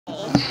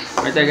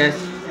Right there, guys.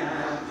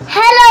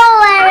 Hello,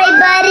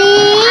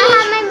 everybody. I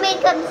have my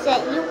makeup set.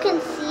 You can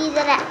see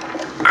that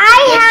I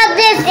have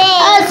this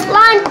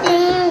slime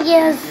thing.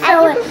 Yes. As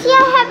you can see,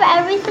 I have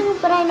everything,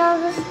 but I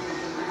know this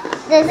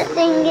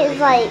thing is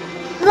like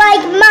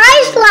my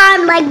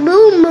slime, like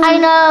boom. I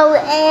know,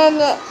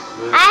 and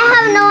I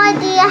have no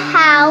idea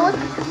how.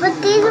 But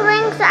these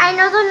rings, I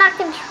know they're not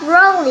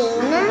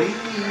controlling.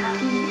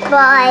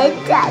 But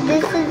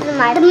this is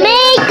my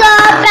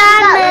makeup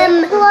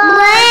and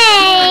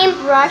lame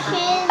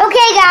brushes.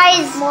 Okay,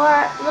 guys.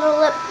 More little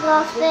lip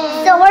gloss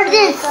things. So we're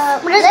just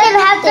gonna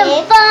have some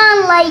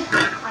fun, like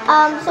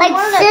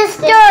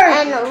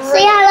sisters.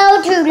 Say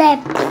hello to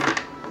them.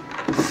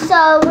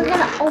 So we're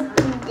gonna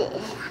open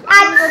this.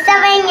 At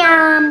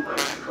 7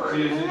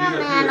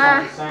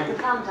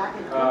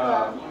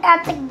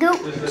 That's a goop.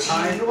 This is the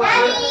time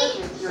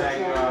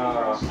sang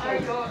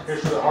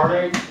Here's to the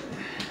Heartache.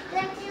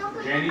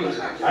 Jenny, I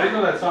didn't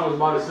know that song was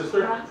about his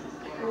sister.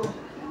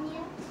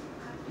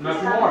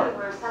 Nothing more.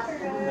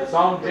 The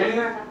song Jenny,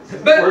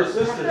 for his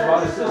sister,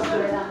 about his sister.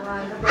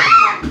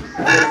 I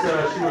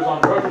guess she was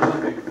on drugs or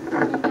something.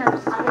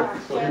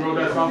 So he wrote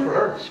that song for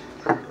her.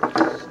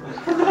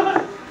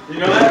 You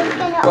know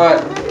that? What?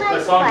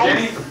 That song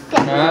Jenny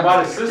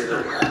about his sister.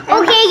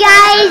 Okay,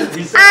 guys,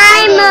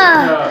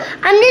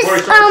 I'm just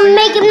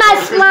making my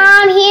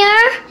slime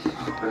here.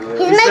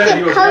 He's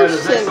making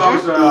potion.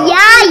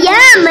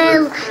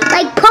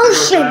 Like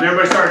potion.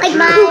 Like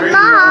my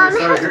mom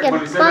has to get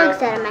bugs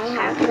out of my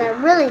hair because I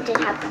really did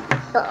have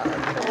bugs.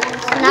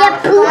 Yeah,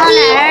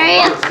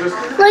 poopy.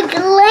 Like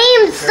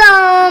lame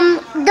some.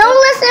 Don't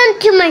listen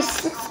to my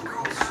sister.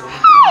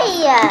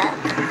 Hey!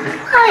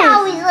 I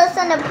always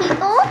listen to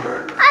people.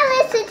 I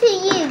listen to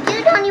you.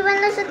 You don't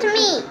even listen to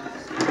me.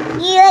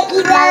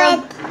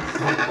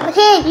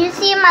 Okay, you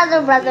see my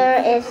little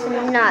brother is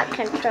not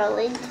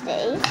controlling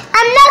today.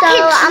 I'm not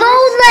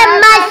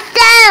controlling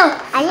myself.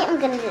 I am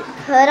going to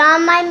put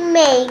on my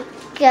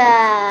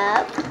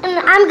makeup. And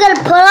I'm going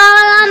to put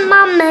on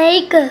my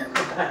makeup.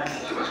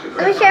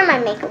 Let me share my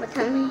makeup with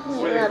him. He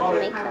loves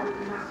makeup.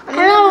 I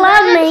don't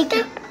love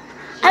makeup.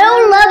 I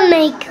don't love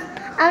makeup.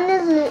 I'm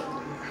going to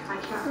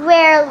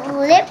wear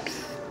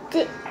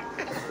lipstick.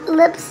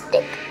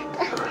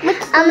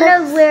 I'm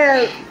going to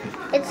wear,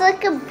 it's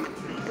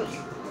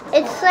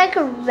like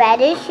a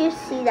reddish, you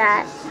see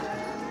that?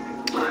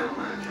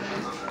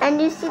 And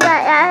you see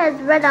that it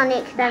has red on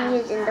it because I'm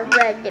using the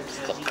red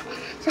lipstick.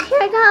 So here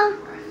I go.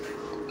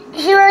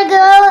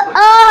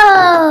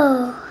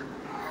 Oh!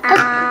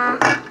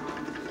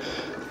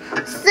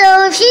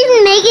 So she's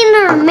making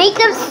her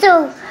makeup,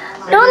 so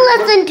don't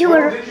listen to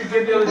her.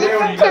 Listen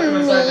to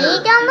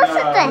me, don't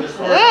listen to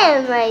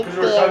him right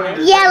there.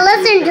 Yeah,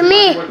 listen to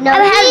me. No, I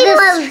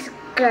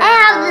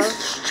have this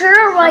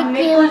shirt right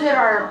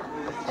there.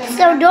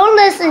 So don't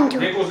listen to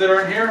him. Nickels that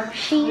are in here?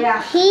 He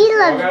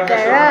loves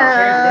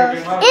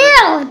girls.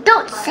 Ew,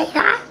 don't say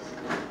that.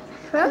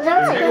 That's what I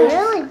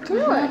really do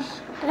it.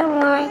 I don't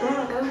like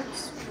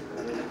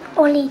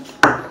only.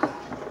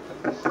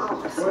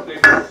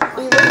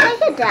 You look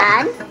like a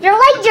dad. You're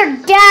like your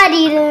dad,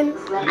 Eden.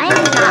 I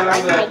am not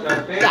like my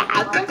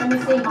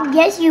dad.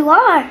 Yes, you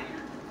are.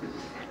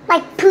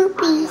 Like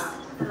poopies.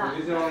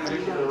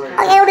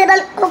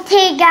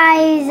 Okay,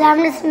 guys,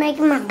 I'm just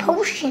making my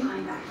potion.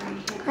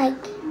 Like,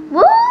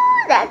 woo!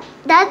 That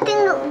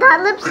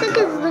lipstick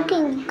is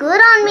looking good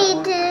on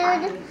me,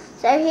 dude.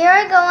 So here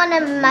I go on to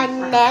my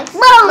next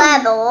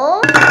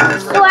level.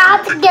 So I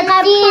have to get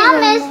I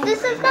promise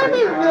this is gonna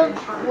be real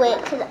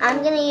quick because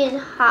I'm gonna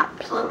use hot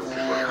pink.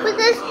 With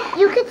this,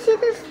 you can see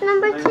this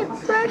number tip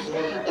brush.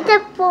 It's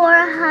at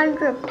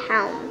 400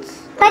 pounds.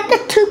 like the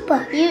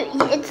toothbrush.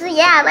 It's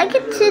like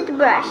a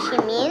toothbrush. You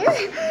mean?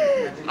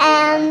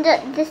 And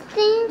this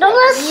thing. Don't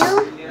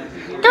listen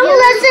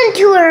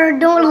to her.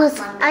 Don't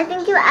listen. I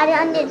think you add it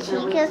on your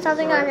cheek or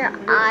something, on your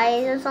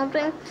eyes or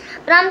something.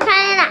 But I'm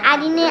kind of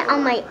adding it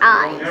on my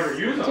eyes.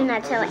 Do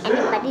not tell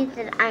anybody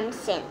that I'm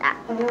saying that.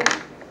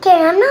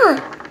 Okay, I'm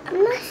not.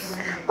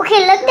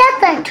 Okay, look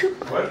at that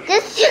toothbrush.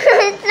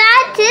 It's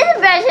not a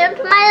toothbrush.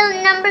 It's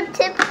my number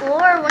tip for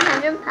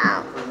 100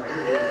 pounds.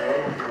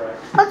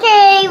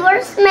 Okay, we're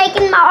just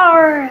making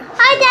our.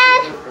 Hi,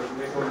 Dad.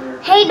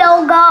 Hey,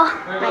 Doga.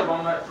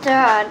 My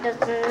dad does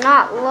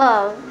not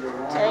love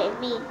to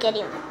be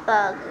getting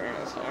bugs in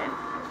his hair.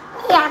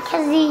 Yeah,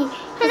 because he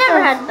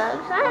never had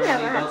bugs. I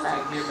never had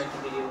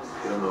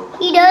bugs.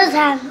 He does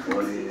have.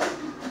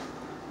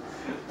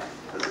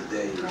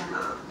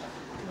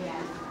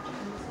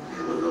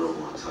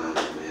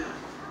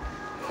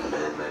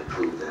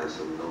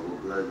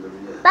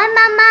 Bye,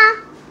 Mama.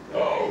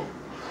 Oh.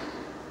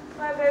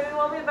 Bye, baby.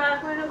 We'll be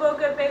back. We're gonna go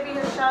get baby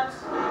his shots.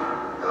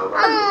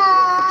 Aww,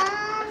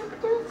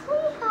 do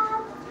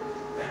sweetheart.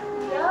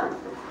 Yeah.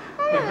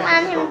 I don't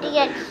want him to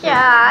get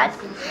shots.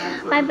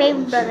 My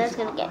baby brother's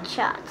gonna get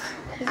shots.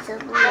 He's a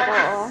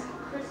little.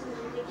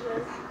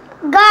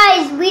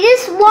 Guys, we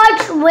just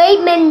watched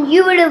Raymond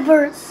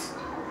Universe.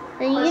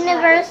 The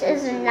universe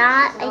is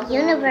not a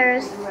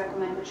universe.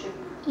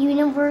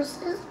 Universe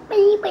is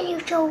baby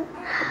show.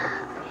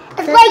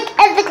 It's like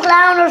as a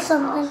clown or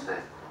something.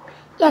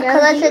 Yeah,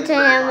 listen to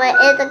him with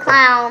It's a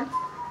Clown.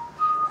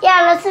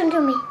 Yeah, listen to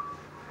me.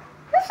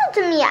 Listen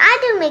to me. I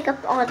do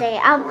makeup all day.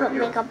 I'll put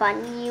makeup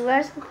on you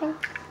or something.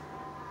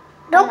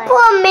 Don't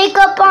put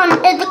makeup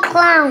on It's a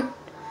Clown.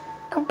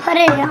 Don't put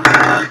it on.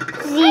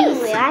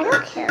 Anyway, I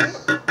don't care.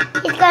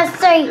 He's gonna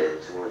say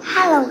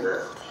hello.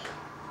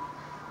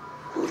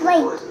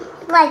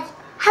 Like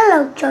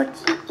hello, George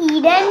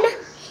Eden.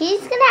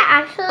 He's gonna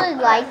actually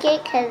like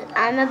it because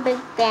I'm a big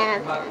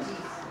fan of him.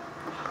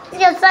 He's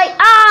gonna say,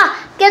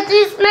 get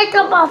this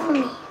makeup off of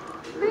me. No,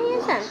 he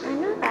isn't. I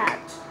know that.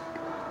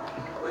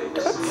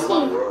 Don't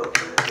see.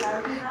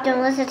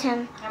 Don't listen to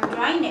him. I'm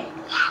trying it.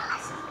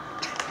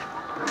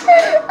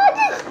 I'm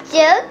just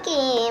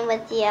joking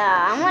with you.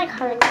 I'm like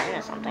Harley Quinn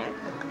or something.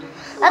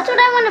 That's what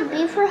I want to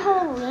be for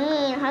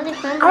Halloween. Harley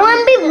Quinn. I want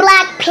to be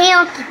Black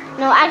Panther.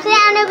 No, actually, I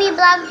want to be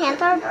Black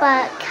Panther,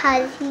 but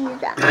because he's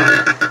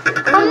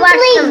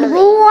complete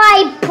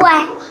white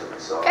black.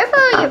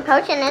 Careful with your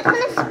potion, it's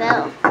gonna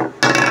spill.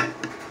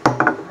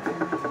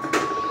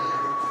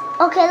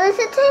 Okay,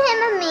 listen to him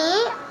and me,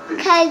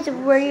 because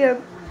we're your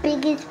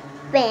biggest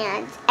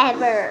fans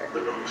ever.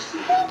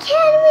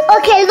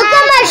 Okay, look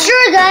at my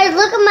shirt, guys.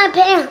 Look at my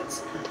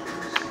pants.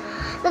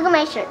 Look at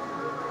my shirt.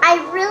 I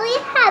really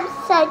have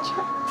such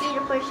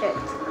beautiful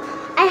shirts.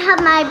 I have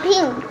my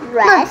pink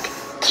dress.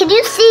 Look, can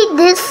you see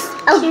this?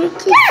 Oh, Leander,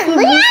 get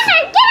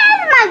out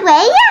of my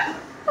way!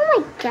 Oh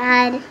my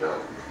God.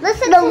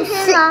 Listen to him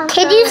also.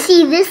 Can you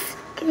see this?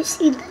 Can you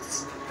see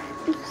this?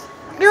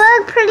 Do I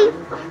look pretty?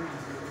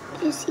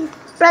 Can you see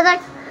this? Brother,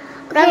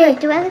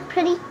 do I look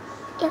pretty?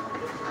 Yeah.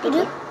 Did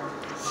you?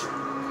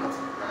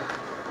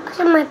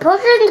 So my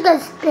potion's gonna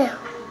spill.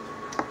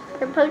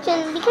 Your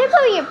potion, be careful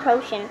with your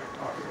potion.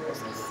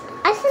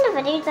 I sent a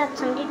video that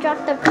somebody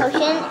dropped their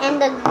potion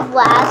and the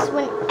glass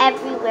went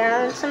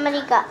everywhere and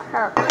somebody got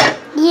hurt.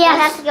 Yes. I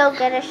have to go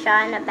get a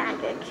shot and a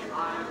bandage.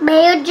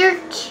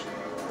 Bandage?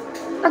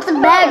 What's a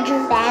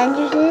bandage?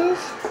 Bandages?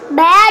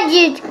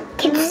 Bandage.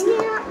 Can you see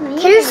this?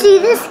 Can you see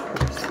this?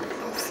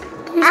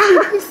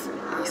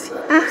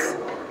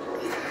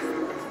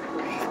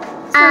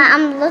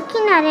 I'm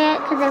looking at it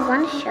because I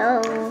want to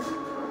show.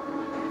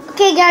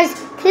 Okay, guys,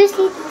 can you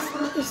see this?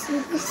 Can you see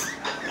this?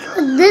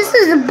 This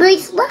is a big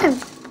slime.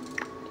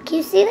 Can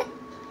you see that?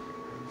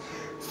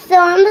 So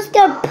I'm just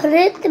gonna put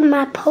it in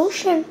my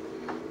potion.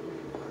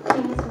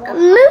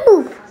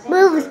 Move.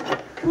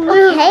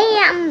 Okay,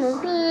 I'm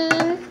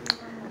moving.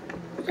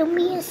 Don't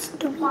be a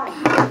stupid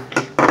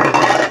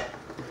bag.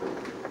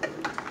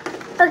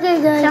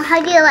 Okay, guys. So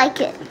how do you like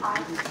it?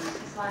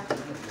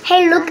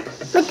 Hey, look.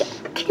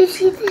 Can you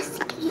see this?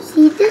 Can you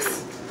see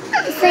this?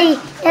 Say,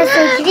 can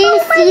you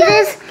see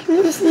this? Can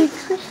you see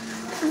this?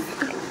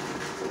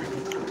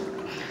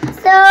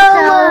 So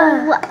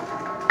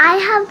I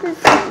have this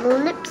blue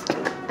lipstick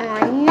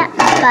on,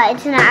 but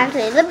it's not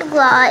actually lip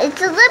gloss.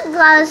 It's a lip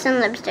gloss and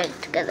lipstick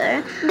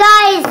together.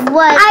 Guys, I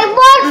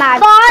want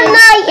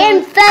Fortnite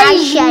and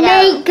face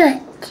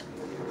makeup.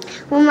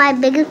 Well, my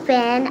biggest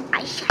fan,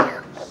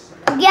 eyeshadow.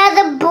 Yeah,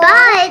 the boy.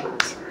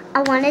 But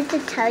I wanted to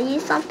tell you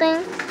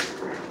something.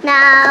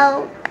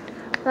 Now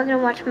we're gonna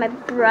watch my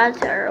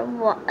brother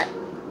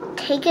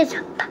take his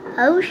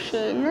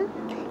potion.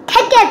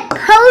 Take a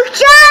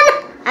potion?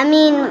 I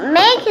mean,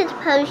 make his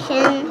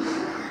potion.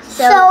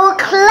 So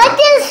click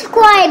the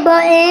subscribe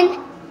button.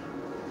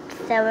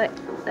 So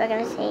we're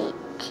gonna say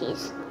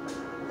cheese.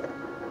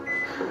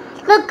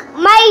 Look,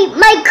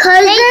 my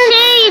cousin. Make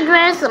sure you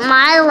dress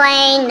my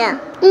lane.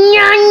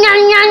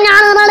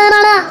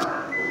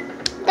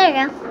 There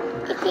you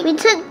go. We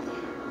took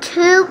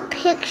 2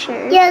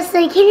 pictures. Yes,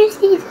 can you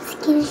see this?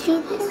 Can you see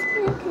this?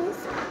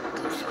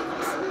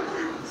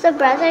 So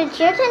brother, it's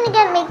your turn to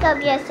get makeup.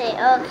 Yes, say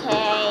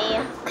okay.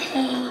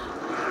 Okay.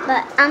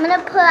 But I'm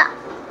gonna put.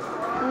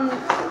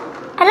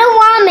 I don't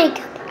want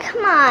makeup.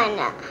 Come on.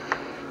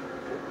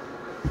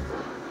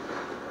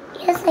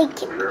 Yes, I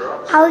can.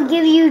 I'll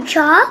give you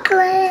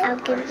chocolate. I'll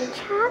give you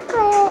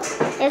chocolate.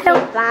 It's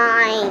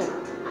fine.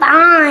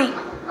 Fine.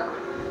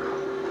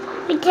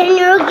 Pretend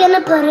you're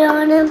gonna put it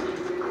on him.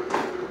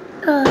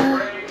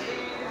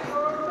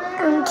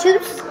 I'm too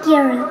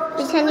scared.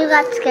 Pretend you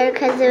got scared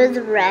because it was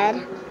red.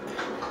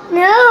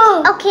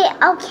 No. Okay,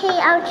 I'll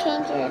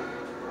change it.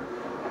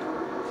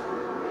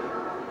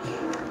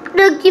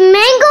 Look, the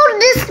mango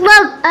this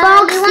smells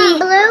boxy. You want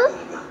blue?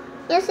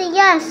 Yes, say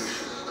yes.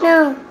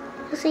 No.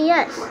 You say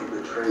yes.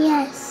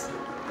 Yes.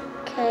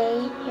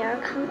 Okay, here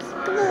comes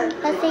blue.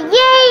 I say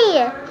yay!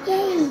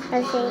 Yay. I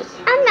say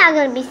I'm not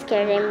gonna be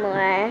scared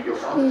anymore.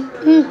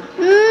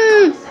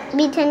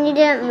 Pretend you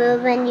didn't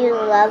move and you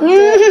loved it.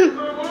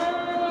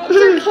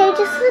 It's okay,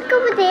 just look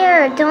over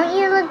there. Don't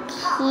you look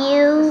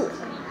cute?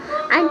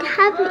 I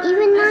haven't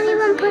not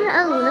even put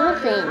a little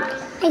thing.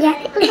 I got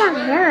it. Look at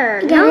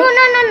her. No.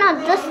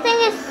 This thing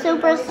is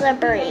super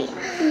slippery.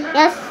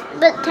 Yes,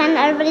 but then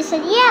everybody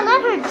said, yeah,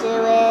 let her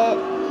do it.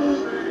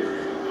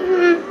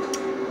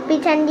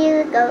 Pretend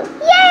you go,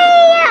 yay!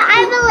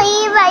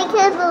 I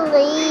can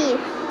believe.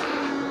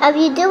 If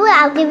you do it,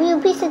 I'll give you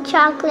a piece of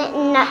chocolate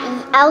and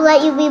I'll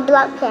let you be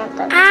Black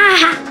Panther.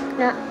 Ah!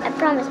 No, I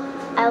promise.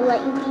 I'll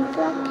let you be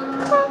Black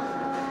Panther.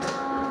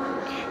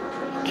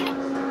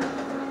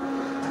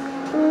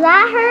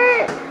 That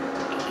hurt.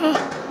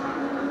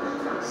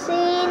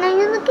 See, now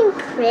you're looking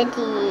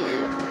pretty.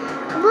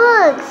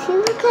 Look, see,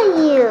 look at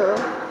you.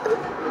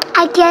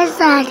 I guess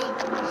that.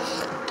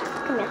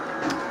 Come here.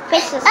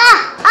 Face this.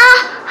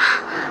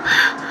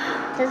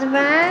 Does it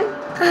burn?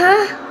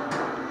 Huh?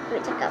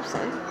 Let me take up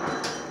some.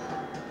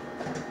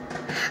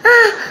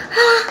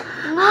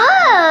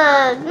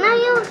 Look, now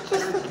you look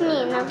just like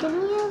me. Now give me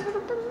a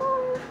little bit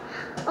more.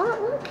 Oh,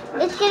 look,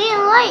 it's getting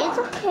light. It's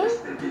okay.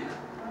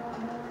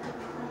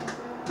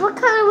 What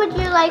color would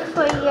you like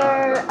for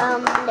your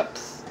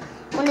lips?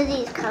 One of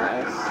these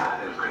colors.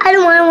 I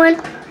don't want one.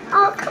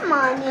 Oh, come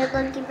on, you're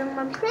looking even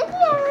more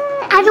prettier.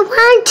 I don't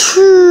want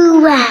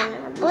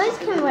to. Boys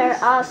can wear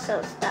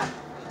also stuff.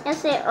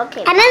 Yes, say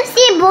okay. I didn't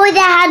see a boy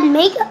that had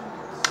makeup.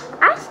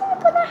 I see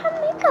people that have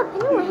makeup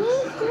anyway.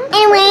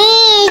 Anyway,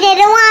 they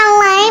don't want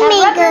light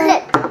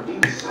makeup.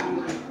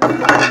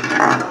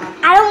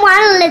 I don't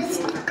want a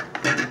lipstick.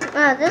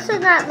 No, this is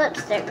not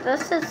lipstick.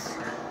 This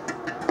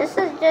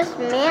is just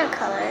man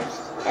colors.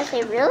 I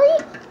say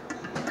really?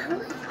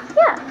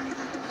 Yeah.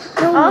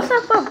 Also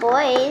for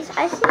boys,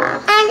 I see.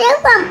 And this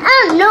one,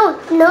 oh no.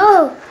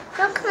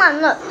 No, come on,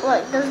 look.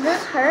 Does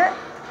this hurt?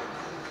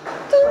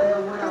 Ding.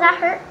 Does that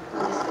hurt?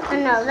 Oh,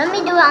 no, let me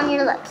do it on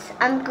your lips.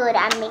 I'm good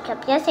at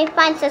makeup. Yes, say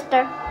fine,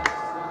 sister.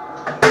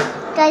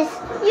 Guys,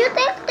 you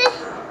think this,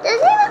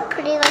 does it look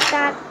pretty like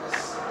that?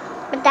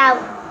 Without,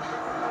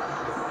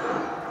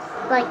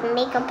 like,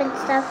 makeup and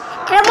stuff?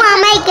 I don't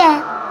want makeup.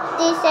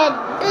 They said,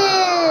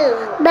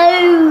 boo.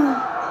 Boo.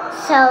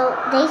 So,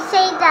 they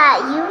say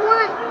that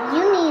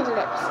you need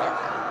lipstick.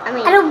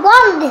 I don't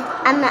want it.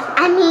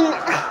 I mean,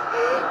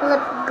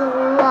 lip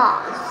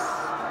gloss.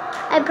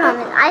 I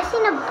promise. I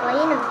seen a boy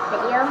in a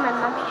video my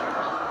mom showed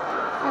me.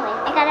 Anyway,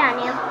 I got it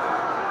on you.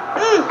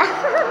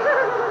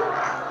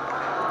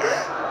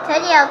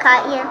 Told you I'll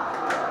cut you.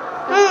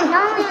 No.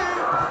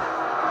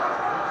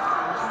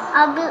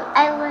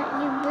 I let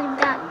you be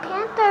Black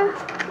Panther.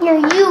 No,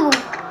 you.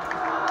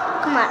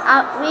 Come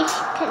on, we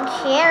can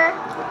share.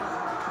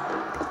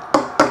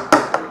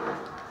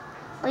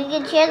 We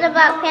can share the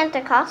Black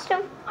Panther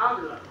costume.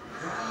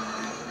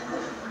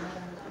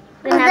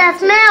 What's that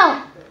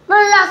smell? What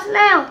is that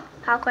smell?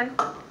 Popcorn.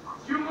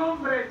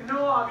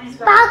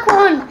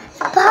 Popcorn.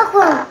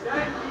 Popcorn.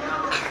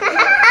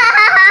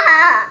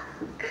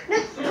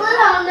 Let's put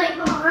on like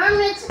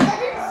hermit's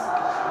feathers.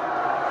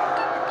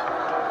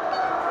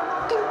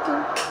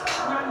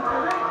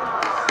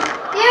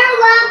 Here,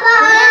 Grandpa.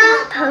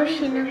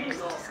 Potion looks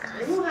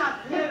disgusting.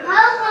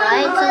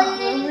 Popcorn.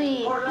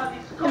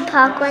 The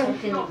popcorn.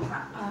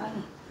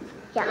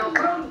 Yuck.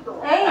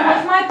 Hey,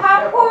 where's my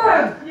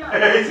popcorn?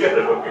 He's got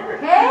it over here.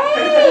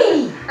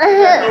 Hey!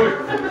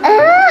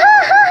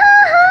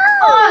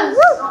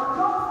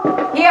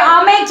 Here,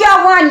 I'll make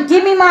y'all one.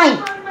 Give me mine.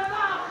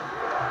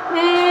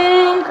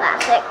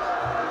 Classic.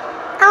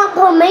 I'll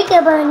put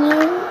makeup on you.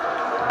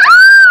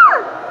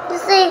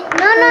 Just say,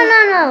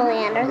 No,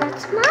 Leander,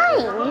 that's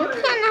mine. You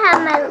can't have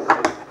my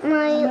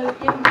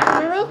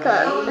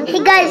makeup.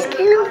 hey guys,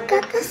 can you look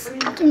at this?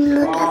 Can you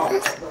look at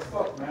this?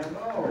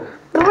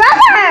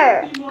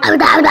 Brother! Oh,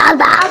 no.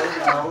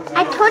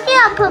 I told you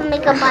I'll put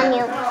makeup on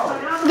you.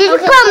 Did you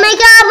put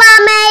makeup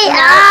on me?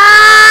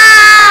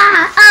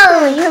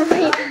 Oh, You're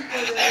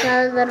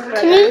little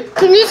brother.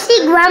 can you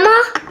see Grandma?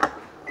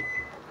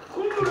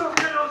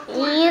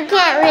 You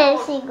can't really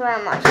see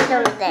Grandma. She's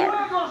over there.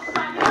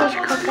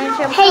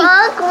 Hey,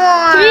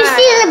 can you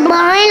see the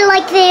blind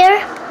like there?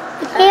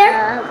 Like here?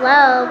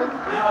 Well,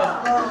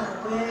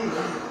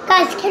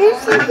 Guys, can you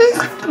see this?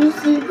 Can you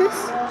see this?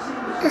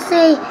 Just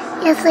say,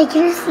 yes, like,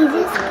 can you see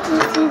this? Can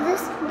you see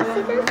this? Can you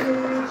see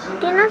this?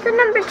 do you know the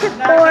number to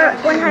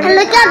 100? And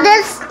look at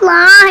this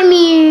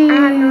slimy. I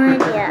have no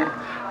idea.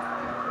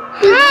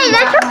 Hey,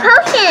 that's your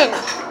potion.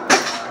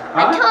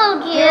 I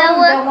told you. Yeah,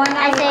 the one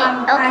I say,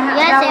 I okay, have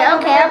you that say, one.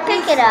 okay, I'll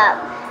pick it up.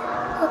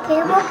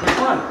 Okay, well, Which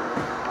one?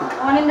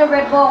 One in the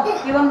red bowl.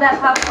 Give him that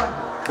popcorn.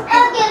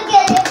 I'll get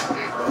it.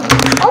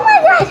 Oh my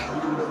god.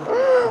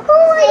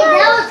 Oh my god.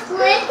 That was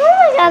quick. Oh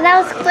my god, that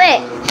was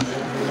quick.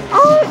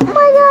 Oh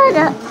my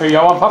god. Hey,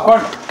 y'all want popcorn?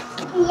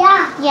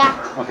 Yeah. Yeah.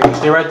 Okay,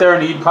 stay right there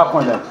and eat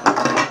popcorn then.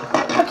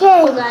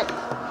 Okay. Oh god.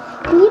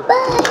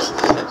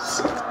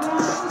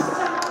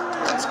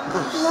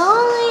 No,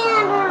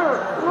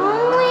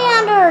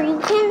 Leander, you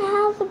can't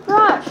have the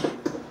brush.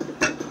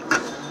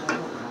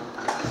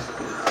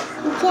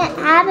 You can't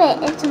have it.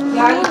 It's Yeah,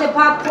 mine. eat the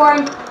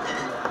popcorn.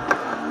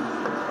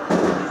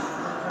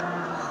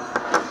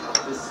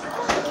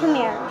 Come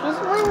here. Just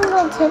one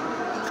little tip.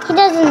 He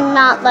does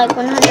not like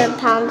 100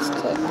 pounds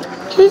tip.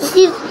 Can you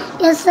see?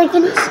 Yes, I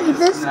can see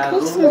this. Can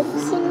you see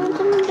this?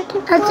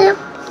 That's it.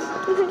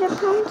 100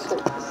 pounds tip.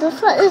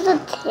 This one is a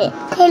tip.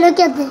 Hey, look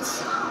at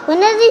this. One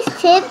of these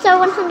tips are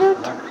 100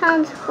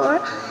 pounds for,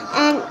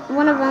 and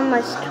one of them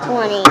was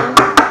 20.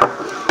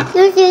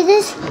 Can you see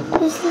this?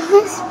 Can you see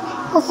this?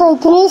 Also,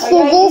 can you see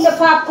Eat this? the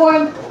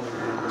popcorn.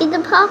 Eat the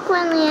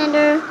popcorn,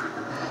 Leander.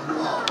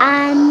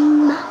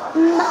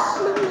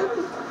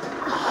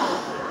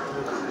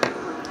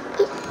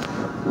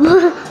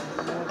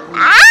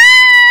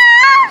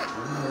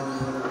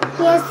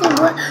 Yes,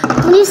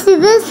 can you see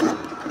this?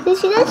 Can you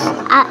see this?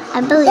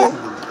 I believe.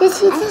 Can you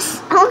see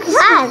this? Oh,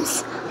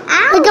 yes.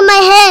 Ow. Look at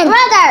my head.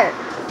 Brother.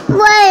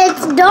 Why?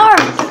 It's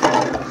dark.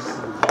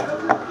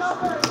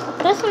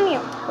 That's from your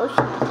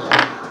potion.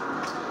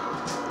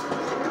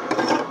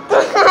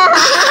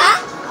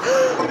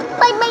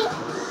 Wait.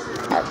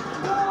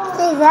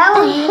 See that I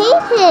one?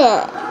 hate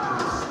it.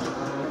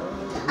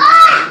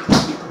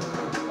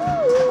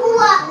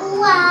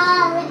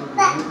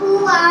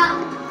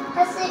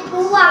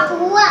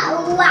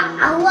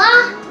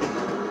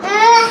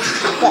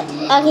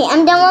 Okay,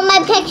 I'm done with my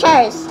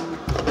pictures.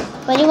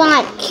 What do you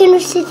want? Can you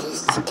see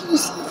this? Can you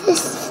see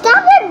this?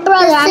 Stop it,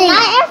 brother. I'm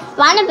not in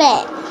front of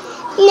it.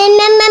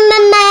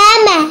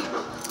 Mama.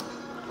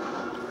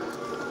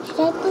 Should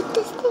I put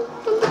this thing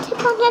on the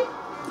tip on him?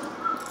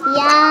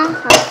 Yeah.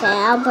 Okay,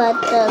 I'll put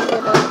the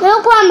little... No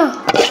problem.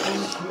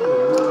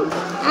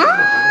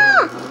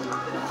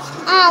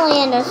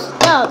 Leander,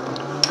 stop.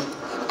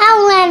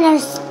 Leander,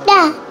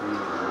 stop.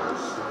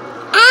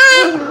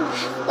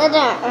 That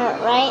didn't hurt,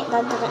 right?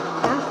 That didn't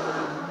hurt.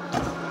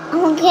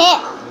 Okay.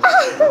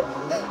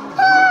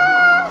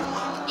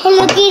 Hey,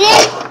 look at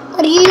it.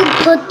 What do you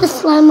put the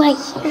slime right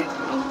here?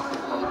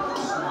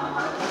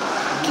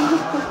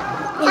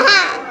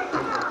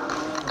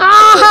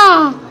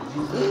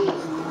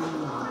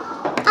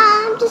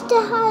 I'm just a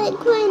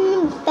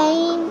Harlequin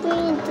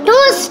baby.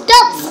 Don't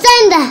stop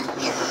saying that.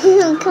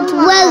 Come It's on.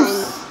 gross.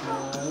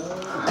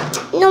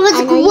 No, it's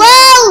I know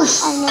gross.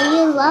 I know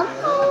you love me,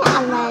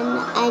 and then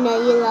I know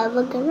you love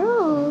a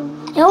girl.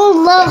 I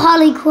don't love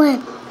Harley Quinn.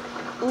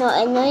 No,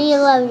 I know you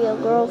love your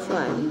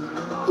girlfriend.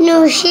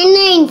 No, she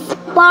named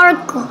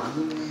Sparkle.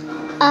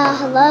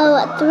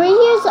 Hello, 3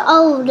 years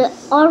old,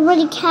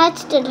 already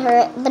catched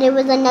her, but it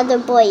was another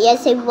boy.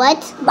 Yes, say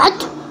what?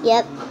 What?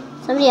 Yep,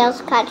 somebody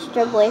else catched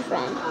her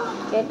boyfriend,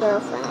 your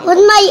girlfriend. What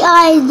do my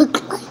eyes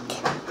look like?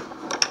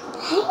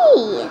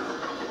 Hey.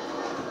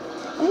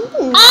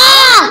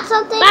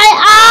 Something? My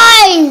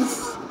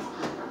eyes!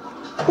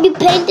 You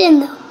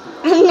painted them.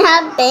 I'm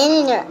not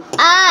painting her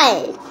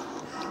eyes.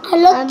 I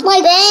look I'm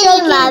like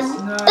painting my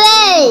Chucky's.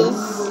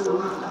 face.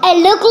 I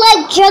look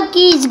like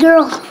Chucky's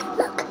girl.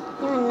 Look.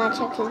 You're not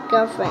Chucky's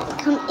girlfriend.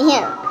 Come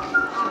here.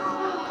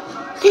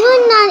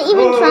 You're not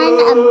even trying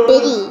a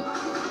biddy.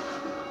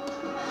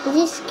 I'm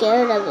just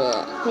scared of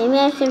it. Maybe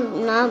I should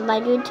not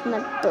invite you to my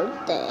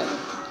birthday.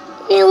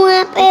 You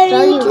want I'll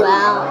show you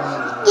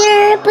out.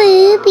 You're a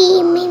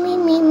booby. Me.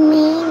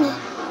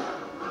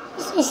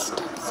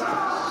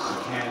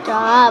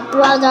 Stop,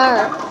 brother.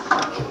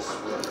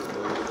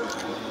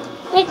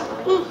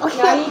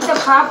 Y'all eat the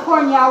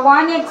popcorn. Y'all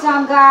wanted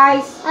some,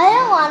 guys. I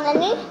don't want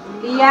any.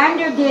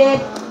 Leander did.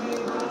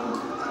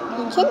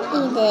 You can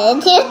eat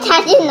it. You're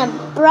touching the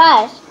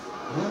brush.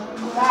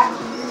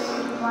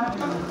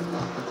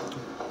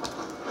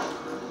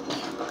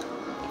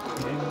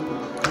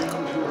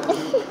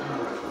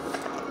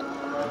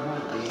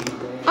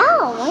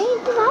 Ow, what do you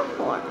do that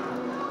for?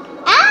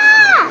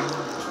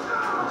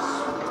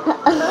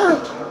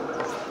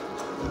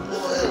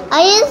 I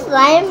just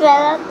slime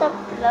fell off the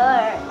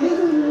floor.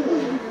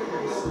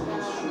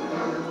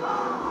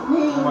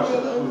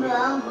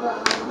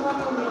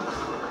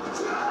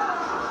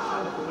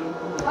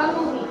 What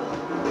movie?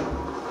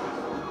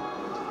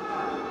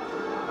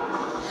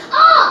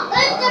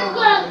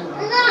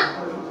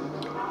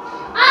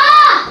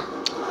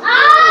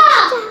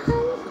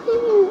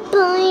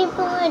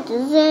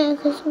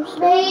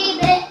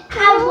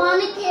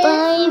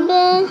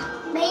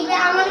 Baby, I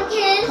want to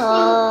kiss you.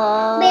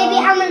 Baby, I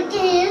want to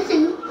kiss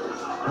you.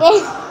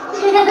 Baby, I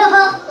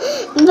want to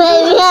kiss you.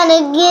 Baby, I want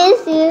to kiss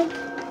you.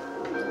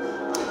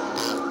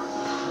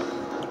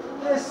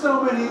 There's so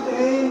many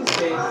things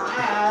I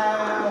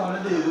want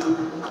to do.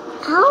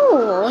 Ow,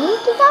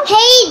 what did that?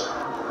 Hey,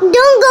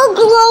 don't go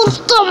close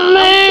to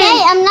me. Hey,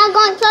 I'm not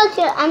going close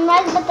here. I'm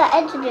right at the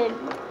edge, dude.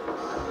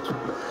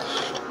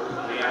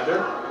 Leander,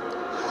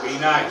 be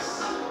nice.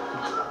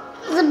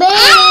 The baby.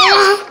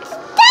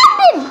 Stop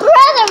it,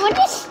 brother. Would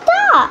you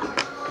stop?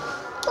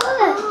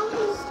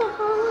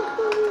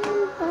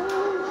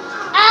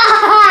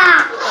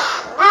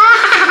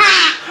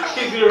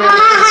 If you remember.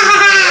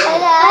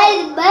 My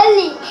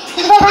belly.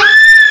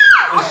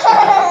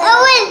 I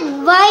went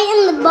right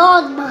in the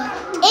bald bud.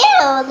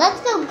 Ew, let's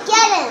go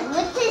get him.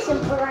 What's his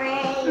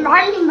brain?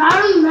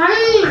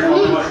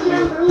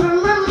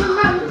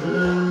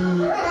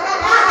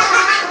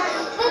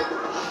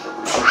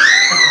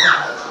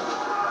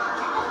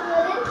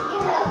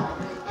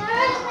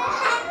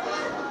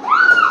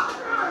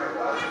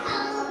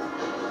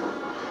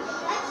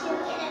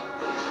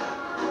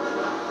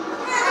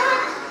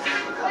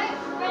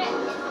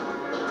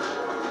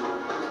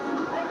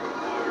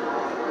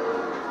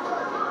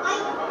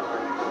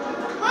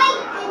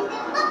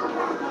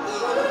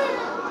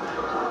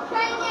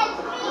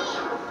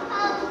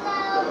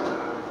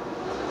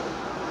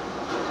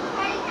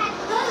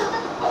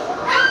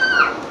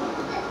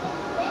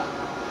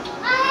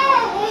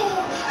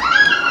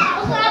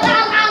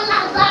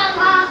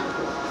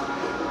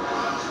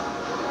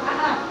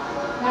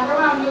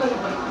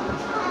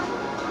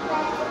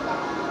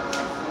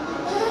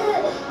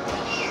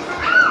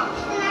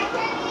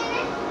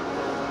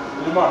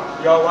 Come on,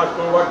 y'all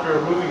go watch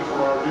your movies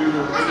or do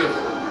your videos.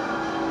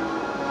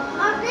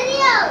 Our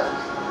videos.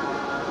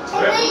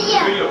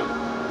 Video.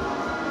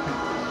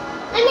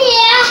 Let me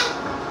hear.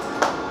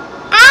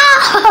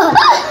 Ow!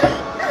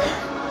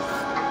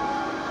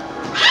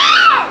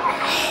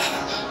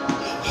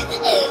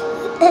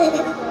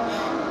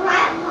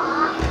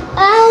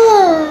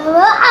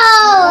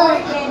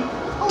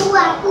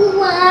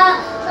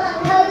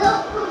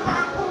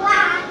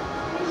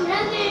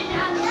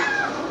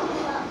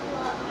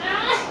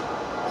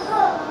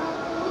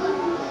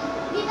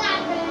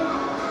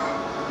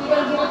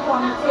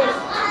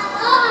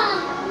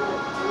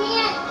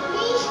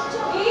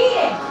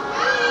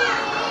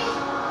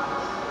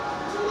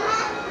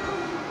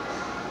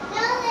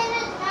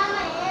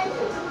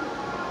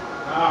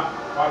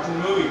 Watching the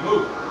movie,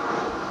 move.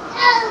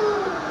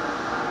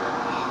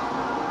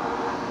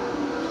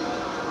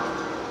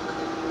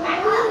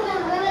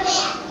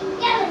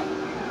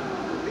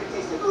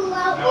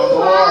 No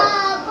more.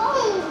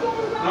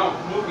 No,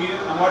 move, eat it.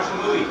 I'm watching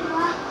the movie.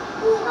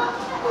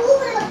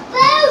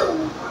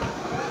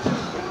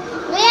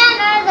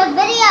 Leander, the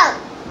video.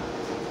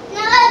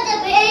 Not the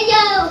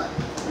video.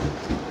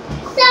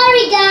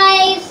 Sorry,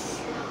 guys.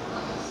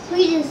 We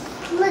just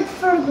looked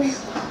for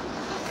Grandpa.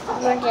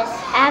 We're just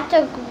after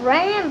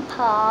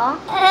Grandpa.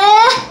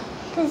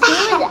 Because he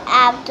was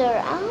after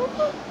us.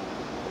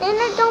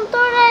 Leander, don't throw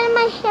that in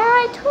my hair,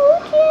 I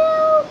told you.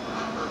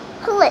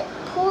 Pull it,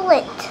 pull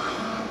it.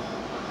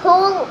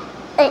 Pull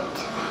it.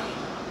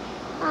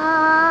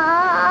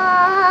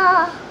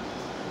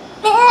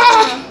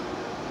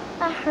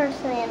 That hurts,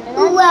 Leander.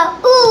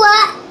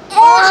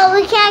 Oh,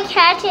 we can't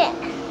catch it.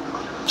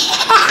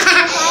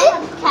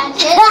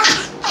 Catch it.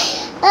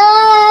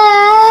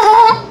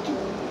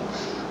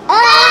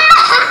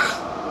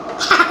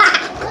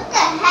 What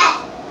the heck?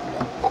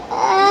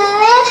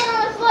 Just stand on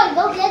the floor.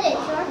 Go get it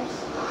first.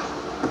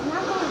 I'm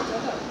not going to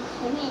get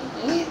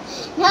it.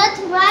 No, it's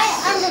right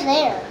under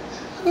there.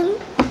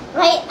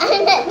 Right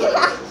under.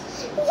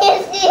 You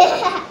see it?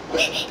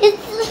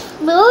 It's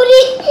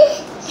floating.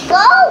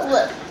 Go.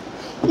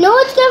 No,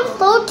 it's gonna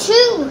float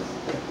too.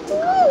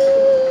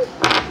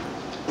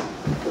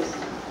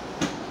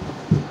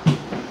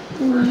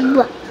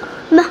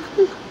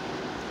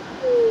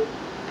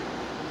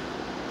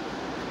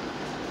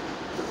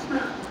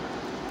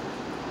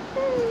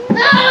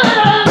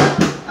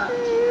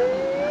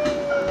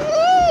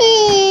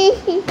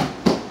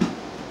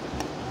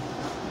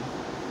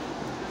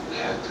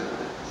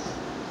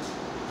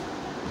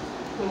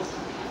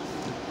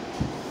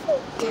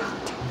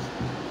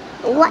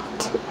 What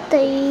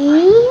the?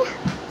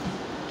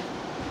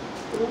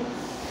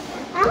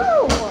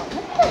 Ow!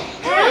 What the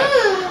heck?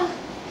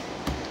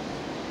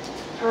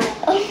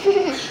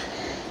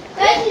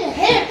 Right in the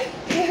hair.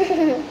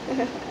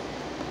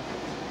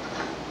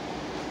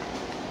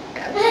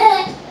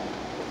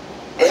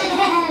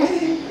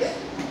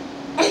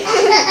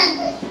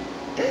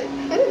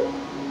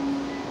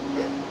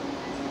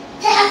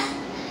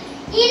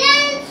 You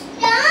didn't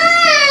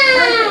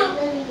stop.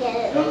 Let me get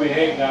it. Don't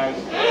behave, guys.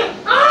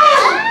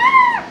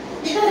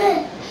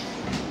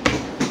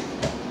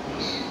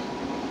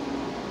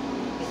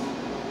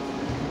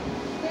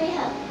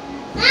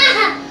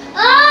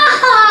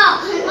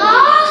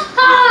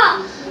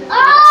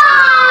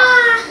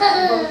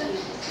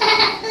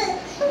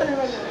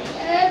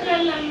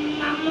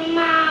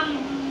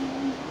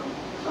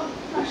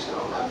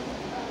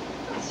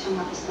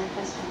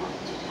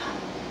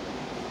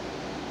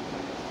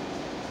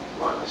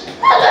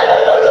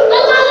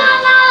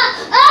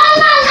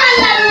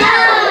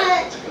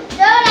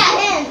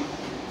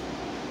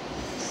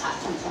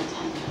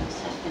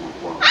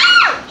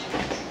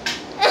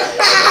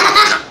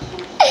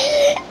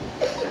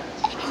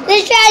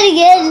 Let's try it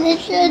again.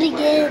 Let's try it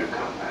again.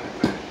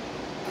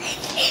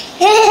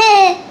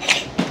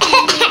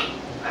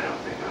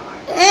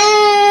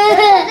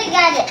 I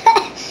got it.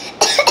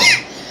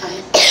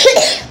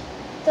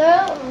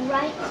 Throw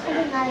right to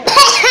the knife.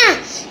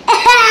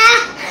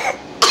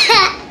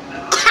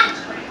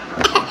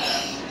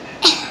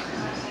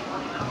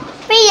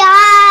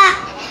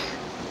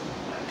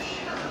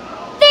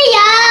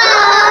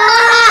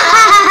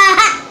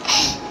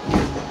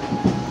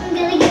 I'm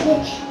gonna get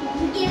it.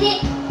 Get it.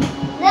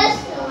 This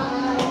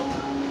one.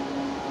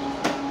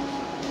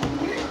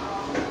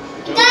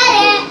 Got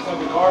it. It's on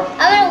the car.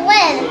 I'm gonna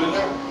win. Put it in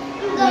there.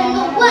 I'm gonna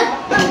go what?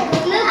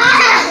 The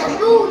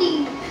booty.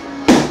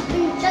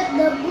 Check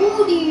the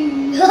booty.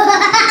 You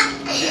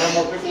have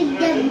more pictures in Check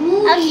there, the too?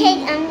 booty. Okay,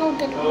 I'm gonna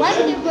get one.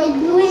 Check the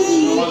booty.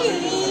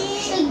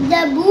 Shake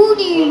the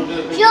booty.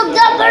 Shake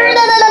the booty.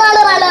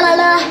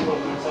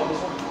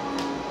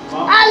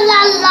 Mom? Ah la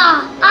la.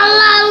 Ah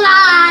la la.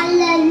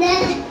 La la.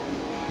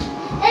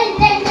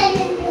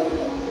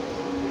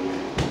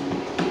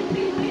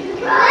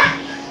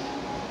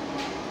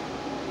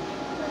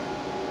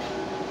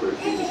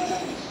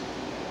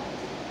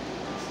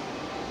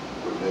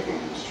 We're making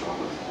him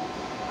stronger.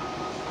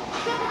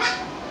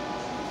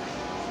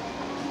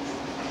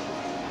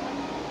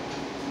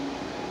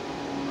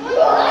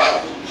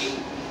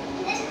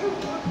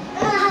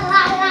 La la.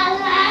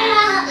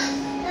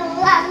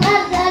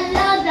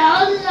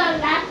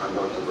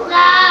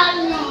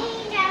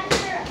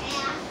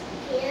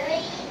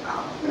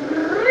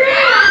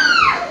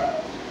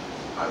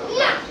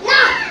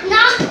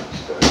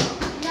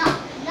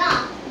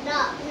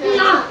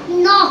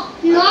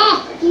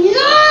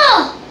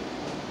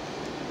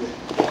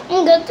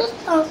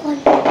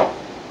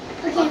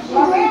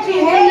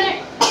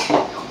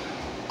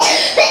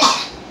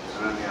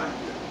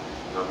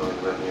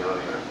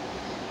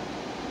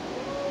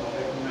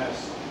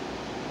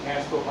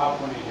 can't spill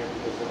popcorn in here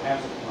because the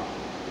ants will come out.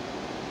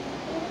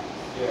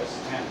 Yes,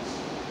 ants.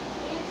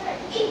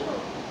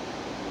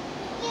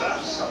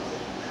 That's something.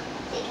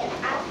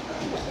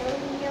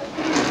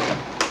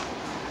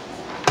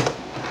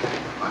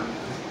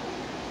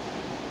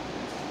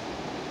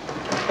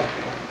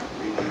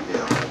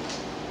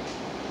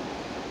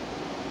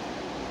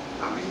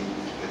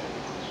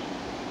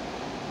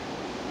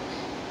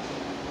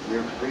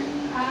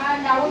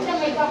 Now what's the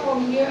makeup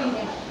from hearing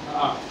it?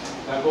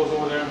 That goes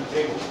over there on the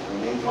table.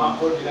 Mom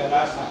told you that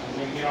last time.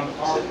 You're going to get on the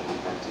car.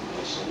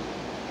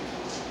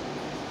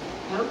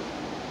 Nope.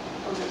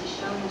 Already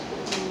shown us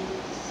what we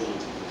needed to see.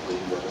 Will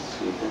you let us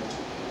see them?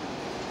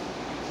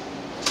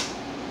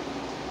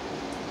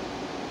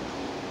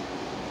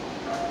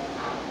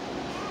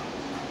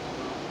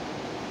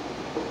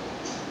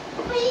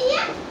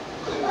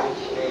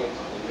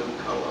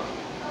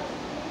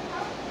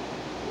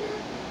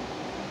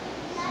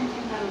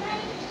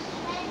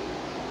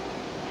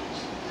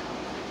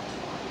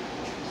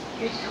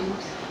 Here's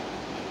Thomas.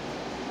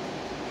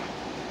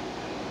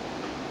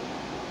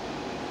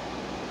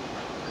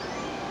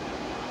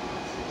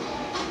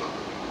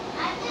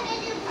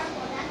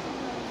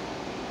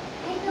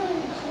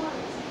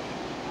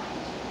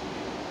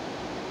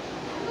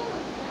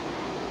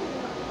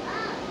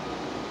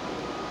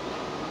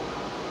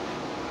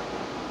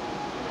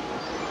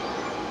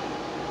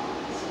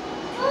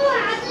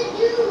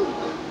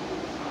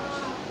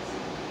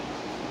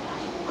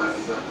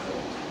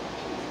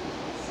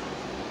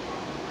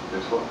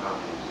 It's what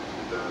happens if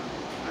you don't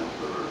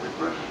enter a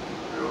regression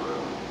of your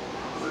own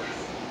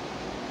volition.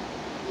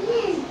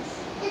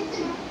 It's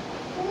a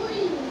boy.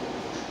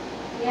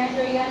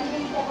 Leander, you gotta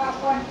eat the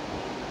popcorn.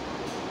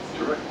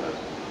 Direct that.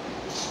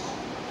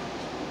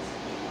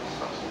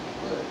 Subtle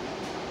play.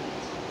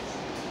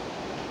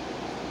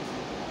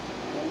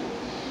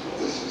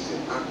 This is the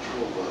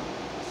actual one.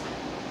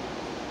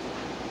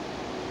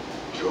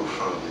 Your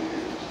father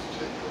used to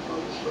take your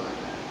mother's life.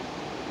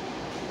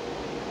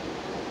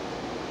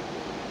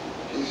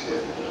 He's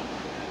here now.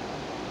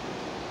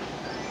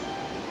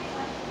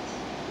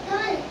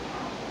 Got it.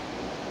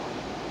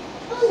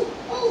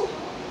 Oh.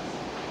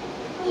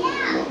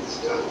 Yeah. Not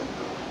standing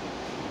up.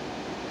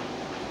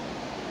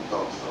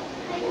 Not something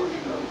you've already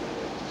known you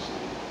want to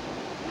see.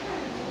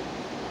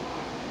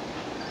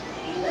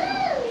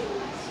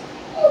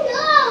 Oh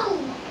no!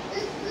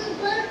 This is a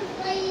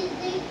butterfly is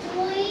a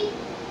toy.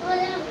 Oh,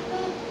 that's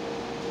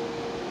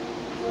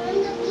from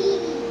the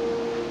baby.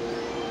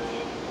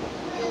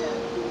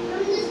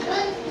 From this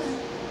butterfly.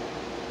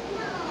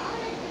 No, I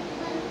like this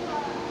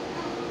butterfly.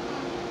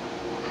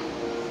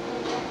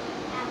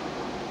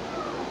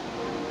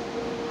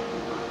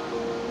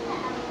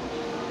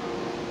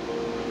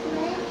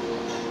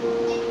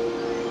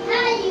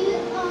 Daddy,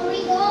 we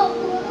go.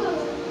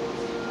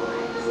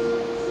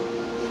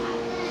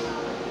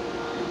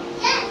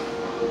 Yes.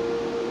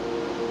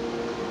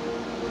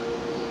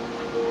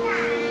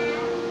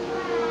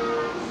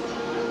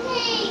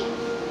 Okay.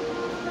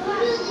 Go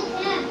to the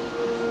cat.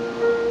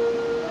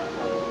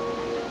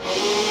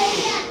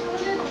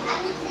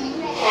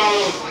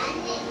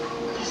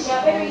 You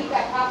better eat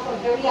that popcorn,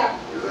 hurry up.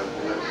 You left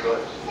me no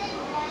choice.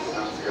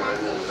 Has to go in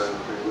and his own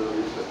free will,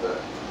 you said that.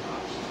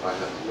 I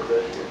had to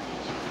negotiate.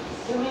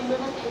 Do we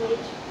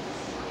manipulate?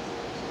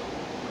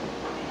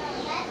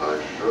 I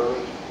sure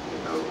you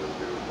know that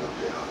we would not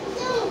be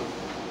able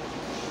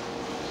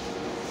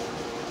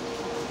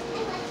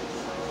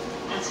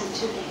That's in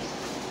 2 days.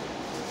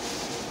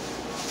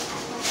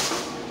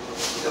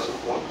 He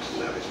doesn't want to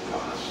know his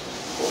past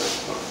or his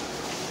father.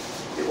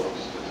 He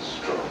wants to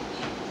destroy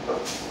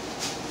both.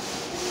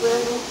 Where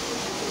do you think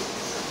the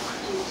business of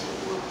producing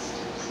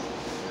monsters?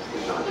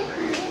 He's neither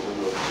creating them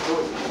nor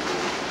destroying them.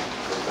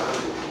 The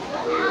value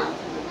of their own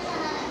things.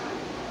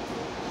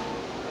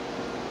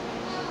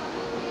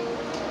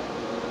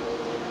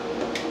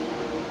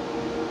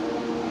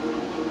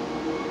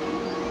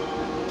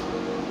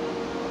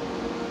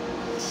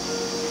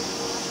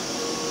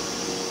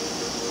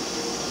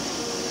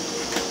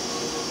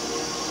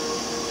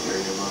 Here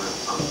you are.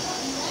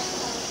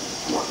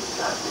 What does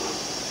that mean?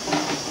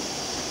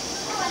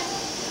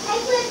 I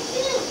would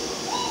too.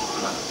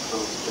 That's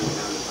supposed to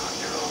know about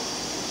your own.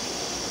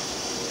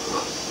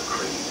 What's the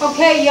creed?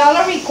 Okay, y'all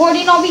are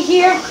recording over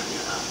here.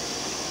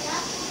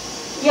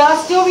 Y'all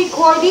still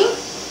recording? You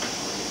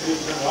need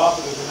to turn it off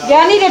because you're not.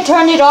 Y'all need to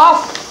turn it off.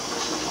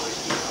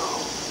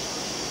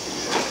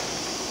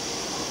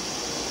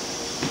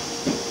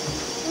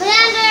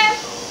 Leander.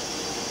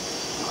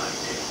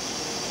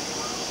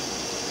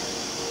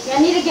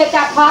 Y'all need to get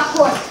that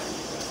popcorn.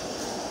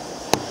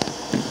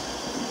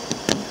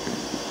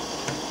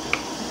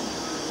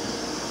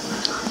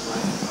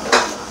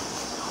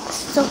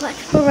 So much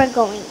where we're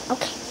going.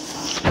 Okay.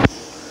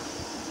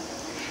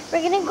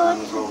 We're gonna go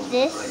to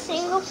this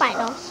single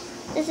final.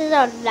 This is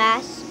our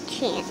last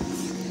chance.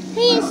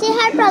 Hey, say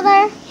hi,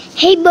 brother.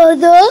 Hey,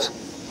 brother.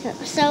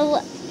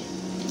 So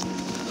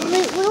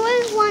we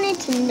always wanted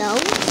to know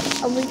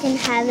if we can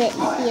have it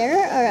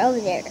here or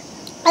over there.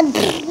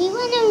 We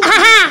want to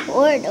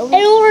record over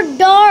And we're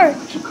dark.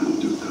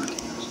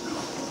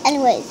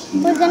 anyways,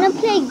 we're gonna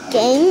play a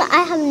game.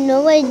 I have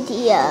no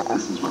idea.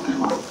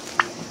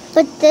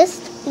 But this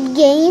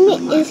game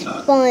is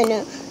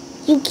fun.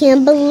 You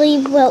can't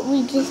believe what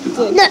we just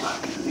did. No.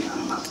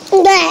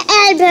 The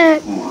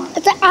iPad.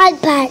 It's an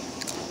iPad.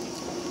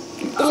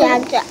 Yeah,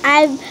 the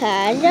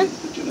iPad.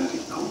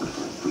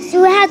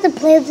 So we have to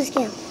play with this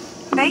game.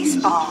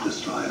 Baseball.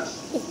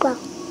 Baseball.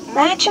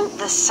 Match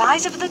the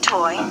size of the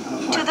toy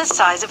to the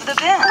size of the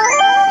bin.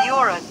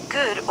 You're a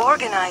good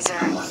organizer.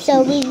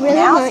 So we really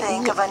Now want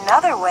think you. of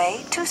another way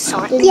to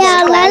sort these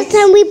Yeah, toys. last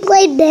time we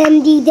played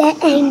Bandy the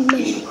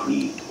English.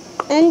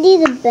 Andy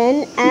the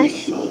Ben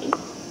Ashley.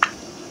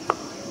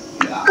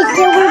 Because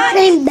we're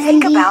playing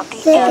Think Bandy about the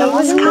the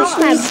animal's English.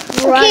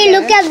 colors. Okay,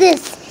 look at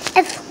this.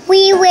 It's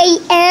 3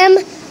 a.m.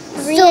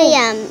 3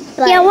 a.m.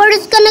 But Yeah, we're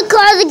just gonna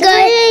call the 3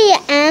 guy.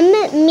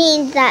 a.m.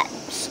 means that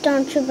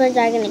stormtroopers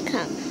are gonna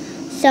come.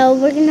 So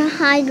we're gonna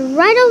hide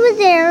right over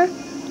there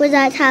where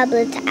that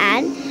tablet's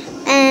at.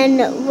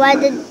 And while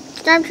the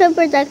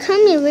stormtroopers are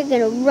coming, we're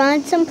gonna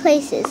run some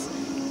places.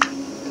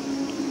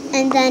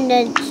 And then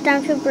the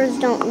stormtroopers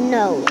don't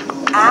know.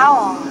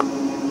 Owl.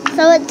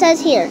 So it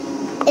says here,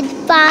 it's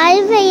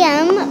 5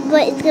 a.m.,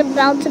 but it's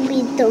about to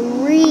be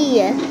 3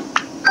 a.m.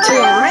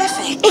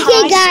 Terrific. Okay,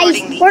 Try guys,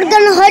 sorting the we're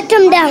gonna hunt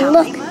them animals down. by how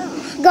Look, they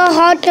move. go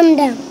hunt them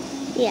down.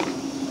 Yeah.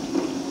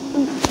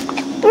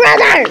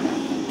 Brother,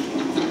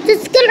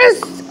 just gonna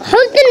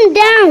hunt them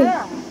down.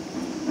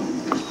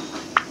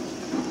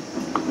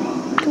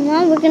 Come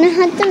on, we're gonna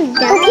hunt them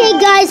down. Okay,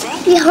 guys,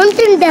 we hunt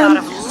them down.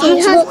 We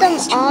hunt them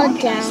all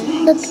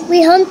down. Look,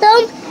 we hunt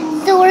them,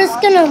 so we're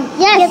just gonna.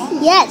 Yes,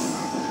 yes.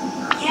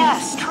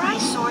 Yes, try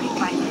sorting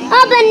by things.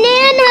 A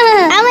banana.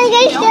 I want to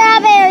get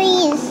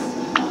strawberries.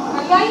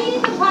 Are y'all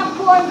eating the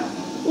popcorn?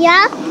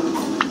 Yeah?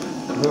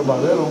 Little by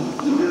little.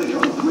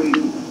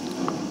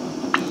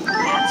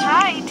 That's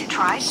right.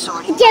 Try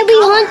sorting. Okay, we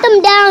hunt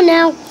them down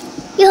now.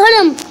 You hunt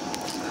them.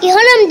 You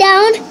hunt them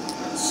down.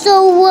 So,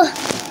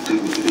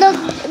 look,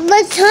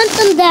 let's hunt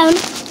them down.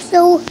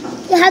 So,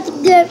 you have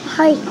to get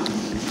high.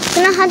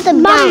 We're gonna hunt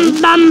them down.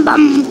 Bum, bum,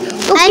 bum.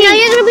 I know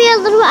you're gonna be a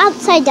little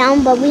upside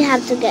down, but we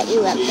have to get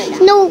you upside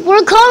down. No,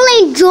 we're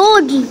calling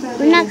Georgie.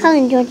 We're not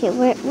calling Georgie.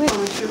 We're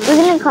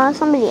gonna call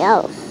somebody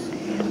else.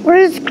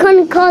 We're just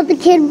gonna call the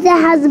kid that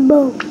has a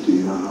bow.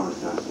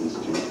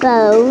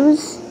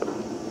 Bows.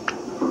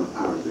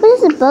 What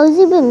does a bows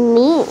even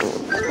mean?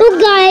 Oh,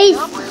 guys.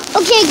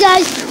 Okay,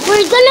 guys,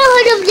 we're gonna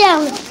hunt them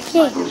down.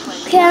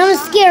 Okay, I'm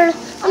scared.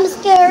 I'm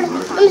scared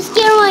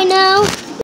right now.